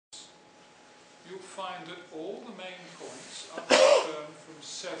find that all the main points are confirmed from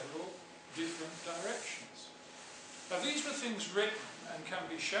several different directions. Now these were things written and can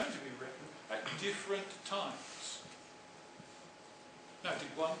be shown to be written at different times. Now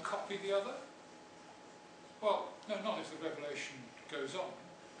did one copy the other? Well, no, not if the revelation goes on.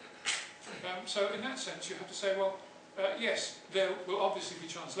 So in that sense you have to say, well, yes, there will obviously be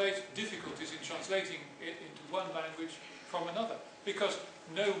difficulties in translating it into one language from another, because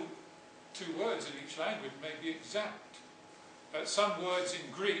no two words in each language may be exact. Some words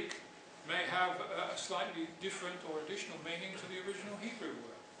in Greek may have a slightly different or additional meaning to the original Hebrew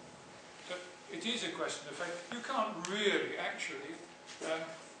word. So it is a question of faith. You can't really actually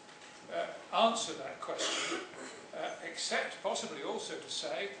answer that question, except possibly also to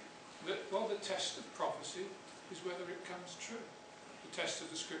say that, well, the test of prophecy is whether it comes true. The test of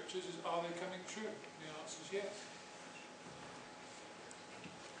the scriptures is, are they coming true? The answer is yes.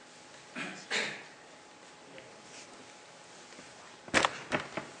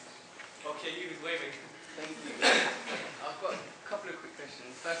 Okay, you was waving. Thank you. I've got a couple of quick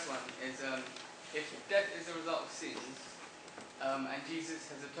questions. First one is, if death is a result of sins, and Jesus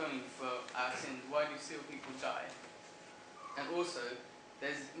has atoned for our sins, why do still people die? And also,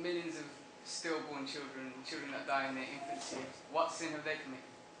 there's millions of stillborn children, children that die in their infancy. What sin have they committed?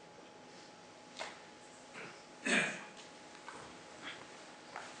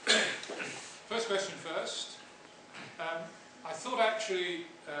 First question first. I thought actually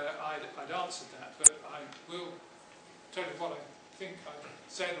I'd answered that, but I will tell you what I think I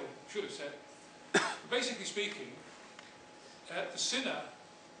said or should have said. Basically speaking, the sinner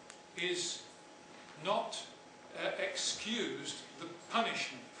is not excused the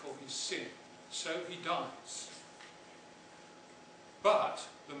punishment for his sin, so he dies. But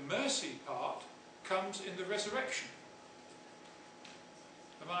the mercy part comes in the resurrection.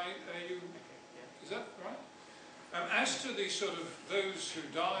 Is that right? As to the sort of those who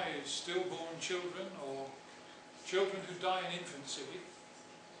die as stillborn children or children who die in infancy,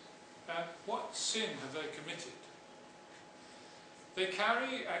 what sin have they committed? They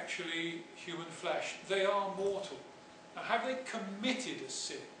carry actually human flesh. They are mortal. Now, have they committed a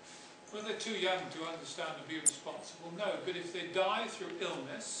sin? Well, they're too young to understand and be responsible. No, but if they die through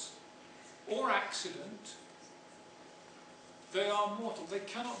illness or accident, they are mortal. They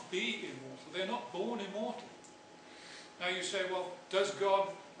cannot be immortal. They're not born immortal. Now you say, well, does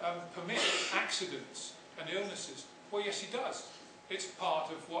God permit accidents and illnesses? Well, yes, he does. It's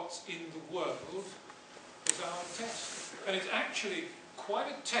part of what's in the world as our test. And it's actually quite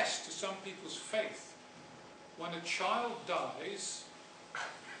a test to some people's faith when a child dies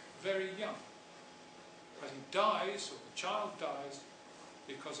very young. But he dies, or the child dies,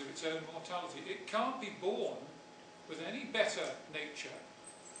 because of its own mortality. It can't be born with any better nature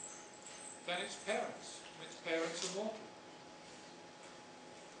than its parents. And its parents are mortal.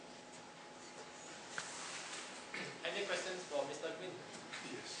 Any questions for Mr. Green?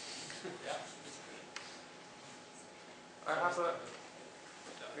 Yes. Yeah. I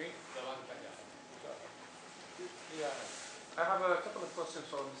have a couple of questions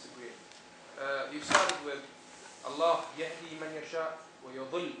for Mr. Green. You started with Allah yahdi man yasha wa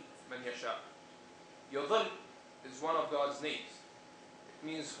yudhil man yasha. Yudhil is one of God's names. It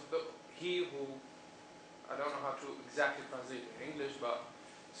means he who, I don't know how to exactly translate it in English, but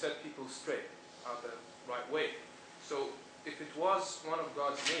set people straight on the right way. So if it was one of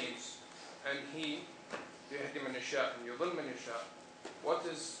God's names, and he yahdi man yasha and yudhil man yasha, what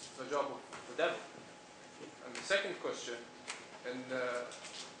is the job of the devil? And the second question, in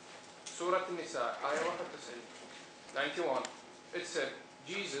Surah An-Nisa, Ayah 91, it said,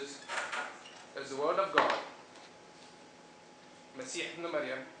 Jesus is the word of God, Masih ibn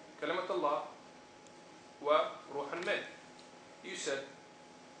Maryam, Kalimat Allah, wa Ruhan min. You said,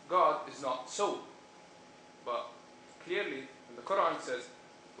 God is not soul. But clearly, in the Quran it says,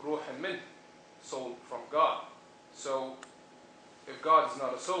 Ruhan min, soul from God. So, if God is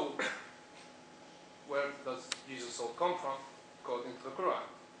not a soul, where does Jesus' soul come from, according to the Quran?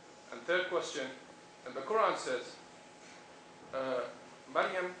 And third question, and the Quran says,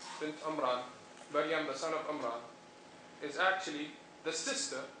 Maryam bint Amran, Maryam the son of Amran, is actually the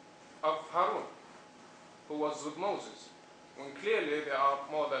sister of Harun, who was with Moses, when clearly there are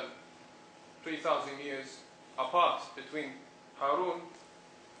more than 3,000 years apart between Harun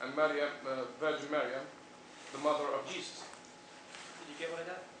and Maryam, Virgin Maryam, the mother of Jesus. Did you get one of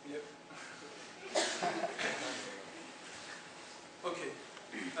that? Yep. Okay.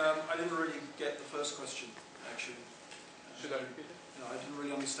 I didn't really get the first question, actually. Should I repeat it? No, I didn't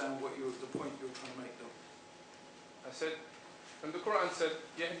really understand what the point you were trying to make, though. I said, And the Quran said,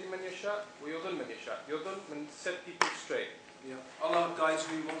 يَهْدِي مَنْ يَشَاءُ وَيُضِلُّ مَنْ يَشَاءُ. Yudil means set people straight. Yeah. Allah guides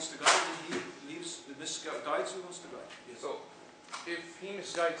who He wants to guide, and He misguides who He wants to guide. Yes. So, if He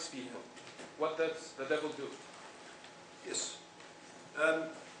misguides people, what does the devil do? Yes.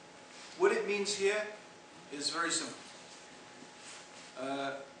 What it means here is very simple.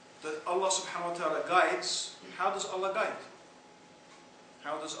 That Allah subhanahu wa ta'ala guides. How does Allah guide?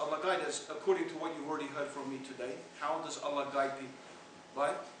 How does Allah guide us? According to what you've already heard from me today, how does Allah guide people?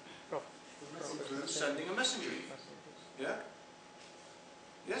 By through sending a messenger. Yeah?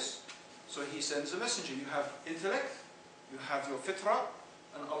 Yes? So He sends a messenger. You have intellect, you have your fitrah,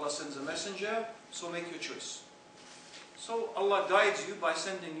 and Allah sends a messenger, so make your choice. So Allah guides you by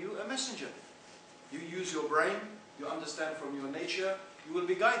sending you a messenger. You use your brain, you understand from your nature, you will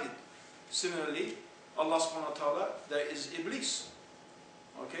be guided. Similarly, Allah subhanahu wa ta'ala, there is Iblis.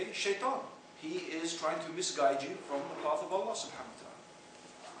 Okay, Shaitan. He is trying to misguide you from the path of Allah subhanahu wa ta'ala.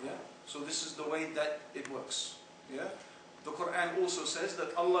 Yeah? So this is the way that it works. Yeah? The Quran also says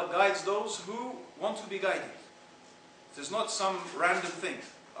that Allah guides those who want to be guided. It is not some random thing.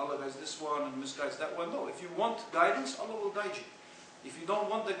 Allah guides this one and misguides that one. No, if you want guidance, Allah will guide you. If you don't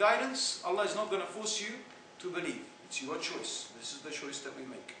want the guidance, Allah is not going to force you to believe. It's your choice. This is the choice that we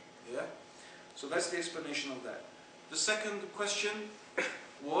make. Yeah? So that's the explanation of that. The second question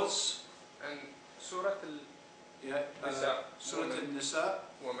was... And Surah Al-Nisa. Surah Al-Nisa.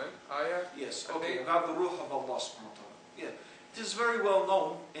 Woman. Ayah. Yes, okay, about the ruh of Allah subhanahu wa ta'ala. Yeah. It is very well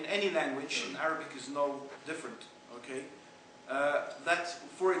known in any language, in Arabic is no different. Okay? That,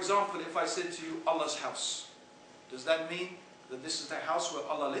 for example, if I said to you, Allah's house, does that mean that this is the house where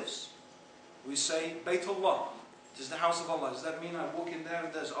Allah lives? We say, Baytullah, it is the house of Allah. Does that mean I walk in there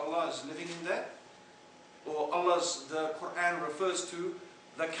and there's Allah is living in there? Or the Quran refers to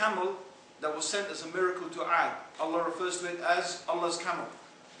the camel that was sent as a miracle to Ad. Allah refers to it as Allah's camel.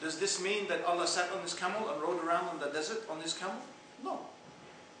 Does this mean that Allah sat on this camel and rode around in the desert on this camel? No.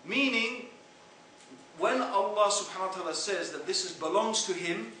 Meaning, when Allah subhanahu wa ta'ala says that this belongs to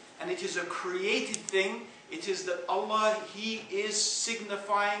Him and it is a created thing, it is that Allah, He is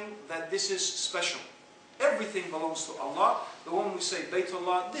signifying that this is special. Everything belongs to Allah. The one we say,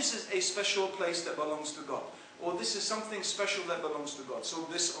 Baytullah, this is a special place that belongs to God. Or this is something special that belongs to God. So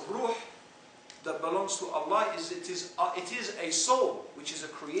this ruh that belongs to Allah, it is a soul, which is a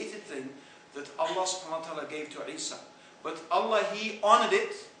created thing that Allah subhanahu wa ta'ala gave to Isa. But Allah, He honored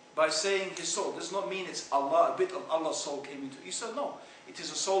it by saying His soul. Does not mean it's Allah, a bit of Allah's soul came into Isa. No, it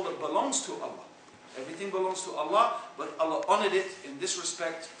is a soul that belongs to Allah. Everything belongs to Allah, but Allah honored it in this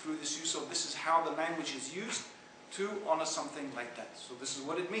respect through this use of, this is how the language is used to honor something like that. So this is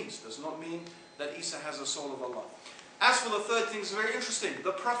what it means. Does not mean that Isa has a soul of Allah. As for the third thing, it's very interesting.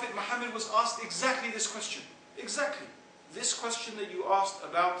 The Prophet Muhammad was asked exactly this question. Exactly. This question that you asked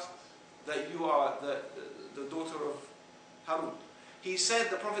about that you are the daughter of Harun.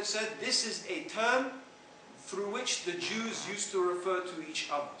 The Prophet said, this is a term through which the Jews used to refer to each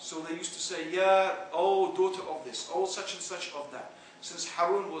other. So they used to say, yeah, oh, daughter of this, oh, such and such of that. Since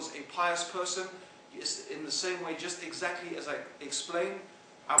Harun was a pious person, in the same way, just exactly as I explained,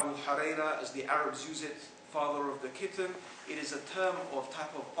 Abu Huraira, as the Arabs use it, father of the kitten, it is a term of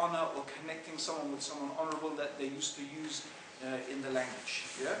type of honor or connecting someone with someone honorable that they used to use in the language.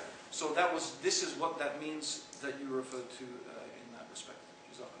 Yeah. So this is what that means that you referred to in that respect.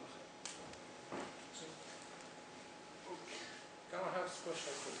 Can I have a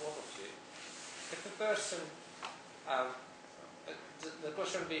question for both of you? If a person, the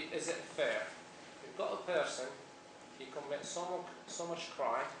question would be, is it fair? You've got a person, he commits so much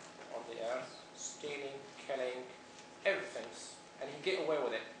crime on the earth, stealing, killing, everything, and he get away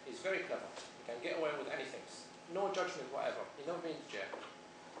with it. He's very clever. He can get away with anything. No judgment whatever. He never been to jail.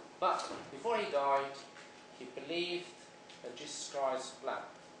 But before he died, he believed that Jesus Christ's plan,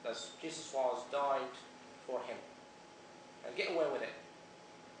 that Jesus was died for him, and get away with it.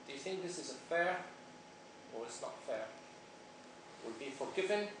 Do you think this is fair, or it's not fair? Will be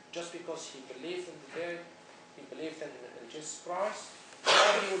forgiven just because he believed in the day, he believed in Jesus Christ, or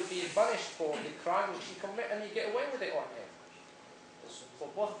he will be punished for the crime which he committed and you get away with it on him? So for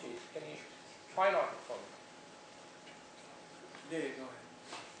both of you, can you find out for me? Yeah, go ahead.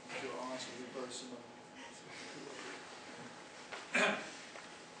 Your answer will be very similar.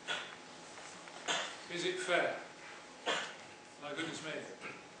 Is it fair? My goodness me.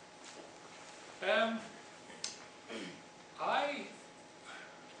 I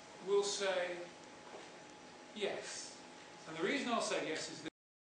will say yes. And the reason I'll say yes is this.